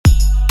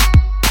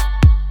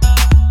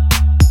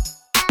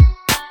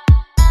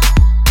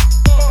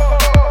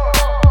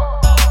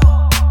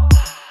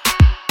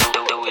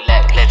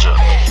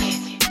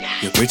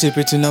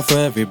Pretty enough for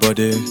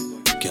everybody.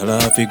 Girl,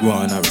 I fig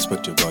one, I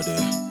respect your body.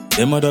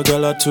 Them other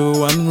girl are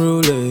too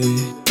unruly.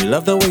 You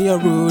love the way you're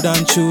rude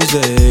and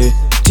choosy.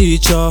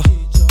 Teacher,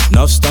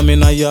 enough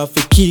stamina you have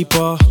to keep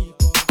her.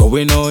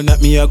 Going on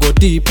at me, I go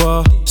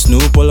deeper.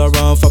 Snoop all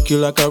around, fuck you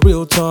like a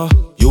realtor.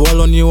 You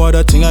all on you are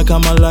the thing I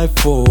come alive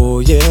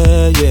for.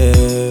 Yeah,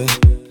 yeah.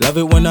 Love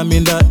it when I'm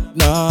in that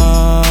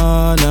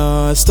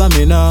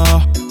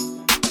stamina.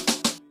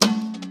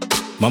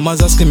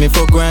 Mama's asking me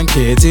for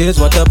grandkids, here's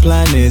what the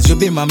plan is. You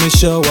be my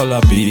Michelle while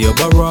I be your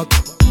Barack.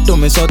 Don't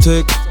miss a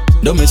tick,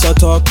 don't miss a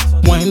talk.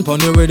 Wine pon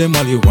the rhythm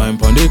while you wine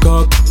pon the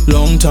cock.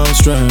 Long time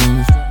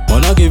strength,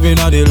 wanna give in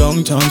the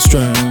long time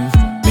strength.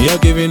 Me a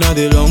giving her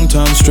the long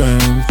time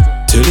strength.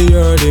 Till the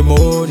early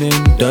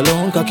morning, the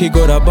long cocky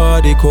got a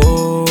body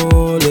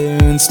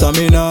calling.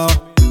 Stamina,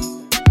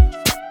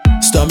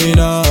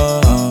 stamina,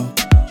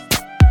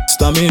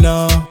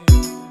 stamina.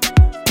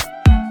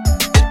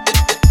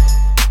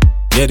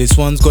 Yeah, this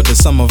one's got the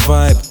summer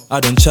vibe.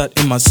 I don't chat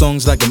in my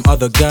songs like them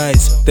other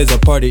guys. There's a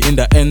party in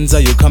the ends, are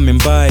you coming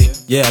by?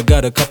 Yeah, I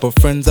got a couple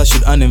friends I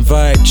should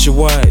uninvite. She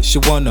why? She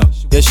wanna,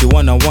 yeah, she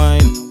wanna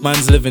wine.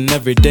 Man's living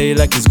every day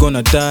like he's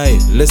gonna die.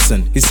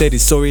 Listen, he said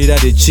he's sorry that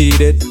he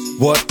cheated.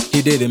 What?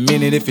 He didn't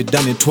mean it if he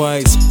done it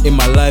twice. In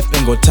my life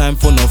ain't got time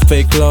for no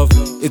fake love.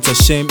 It's a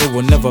shame it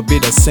will never be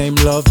the same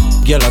love.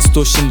 Girl, I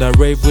stush in the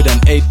rave with an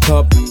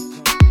 8-cup.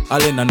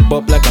 I'll in and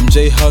bop like I'm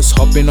J-Hus.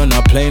 Hopping on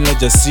a plane, let's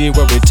just see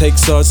where it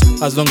takes us.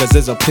 As long as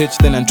there's a pitch,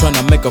 then I'm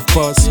tryna make a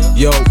fuss.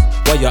 Yo,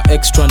 why your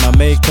ex tryna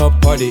make up?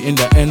 Party in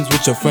the ends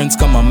with your friends,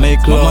 come and make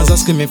love. Mama's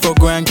asking me for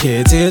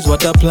grandkids, here's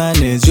what the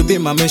plan is. You be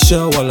my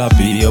Michelle while I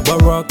be your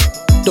Barack.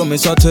 Don't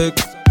miss a tick,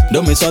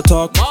 don't miss a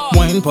talk.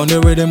 Wine pon the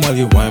rhythm while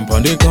you wine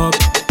pon the cock.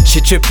 She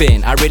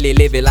trippin', I really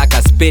live it like I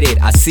spit it.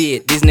 I see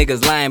it, these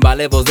niggas lying by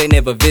levels they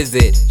never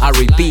visit. I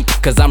repeat,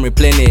 cause I'm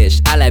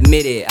replenished, I'll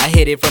admit it. I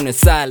hit it from the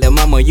side, little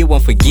mama, you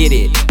won't forget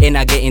it. And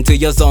I get into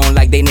your zone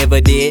like they never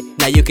did.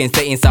 Now you can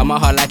stay inside my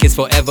heart like it's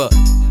forever.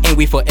 And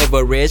we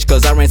forever rich,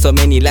 cause I ran so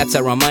many laps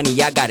around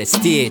money, I got a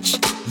stitch.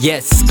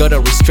 Yes, gotta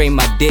restrain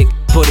my dick,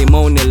 put him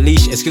on the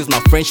leash. Excuse my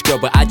French girl,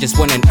 but I just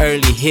want an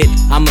early hit.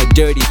 I'm a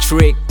dirty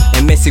trick,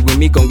 and messing with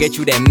me gon' get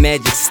you that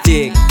magic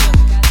stick.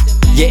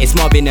 Yeah, it's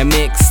Marvin the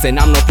mix, and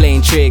I'm not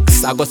playing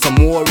tricks. I got some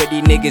more ready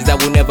niggas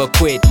that will never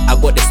quit. I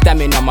got the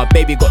stamina, my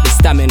baby got the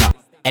stamina.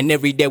 And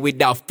every day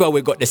without fail,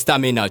 we got the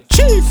stamina.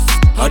 Chief!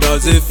 How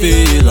does it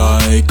feel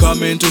like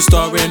coming to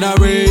star in a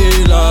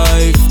real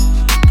life?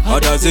 How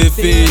does it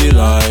feel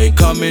like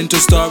coming to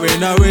star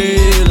in a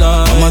real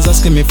life? Mama's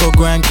asking me for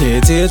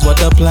grandkids, here's what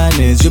the plan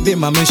is. You be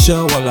my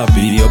Michelle while I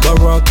be your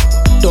Barack.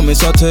 Don't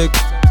miss a tick,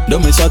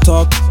 don't miss a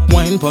talk.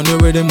 Wine pon the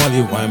rhythm while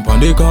you wine pon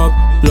the cock.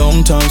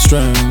 Long time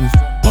strength,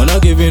 wanna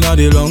give in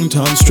the long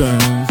time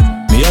strength.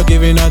 Me a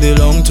giving her the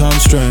long time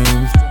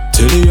strength.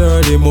 Till the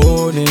early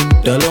morning,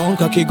 the long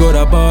cocky got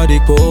a body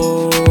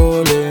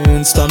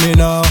calling.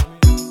 Stamina,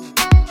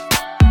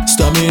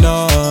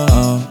 stamina,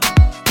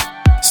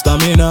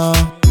 stamina,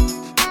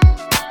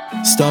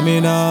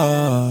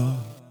 stamina.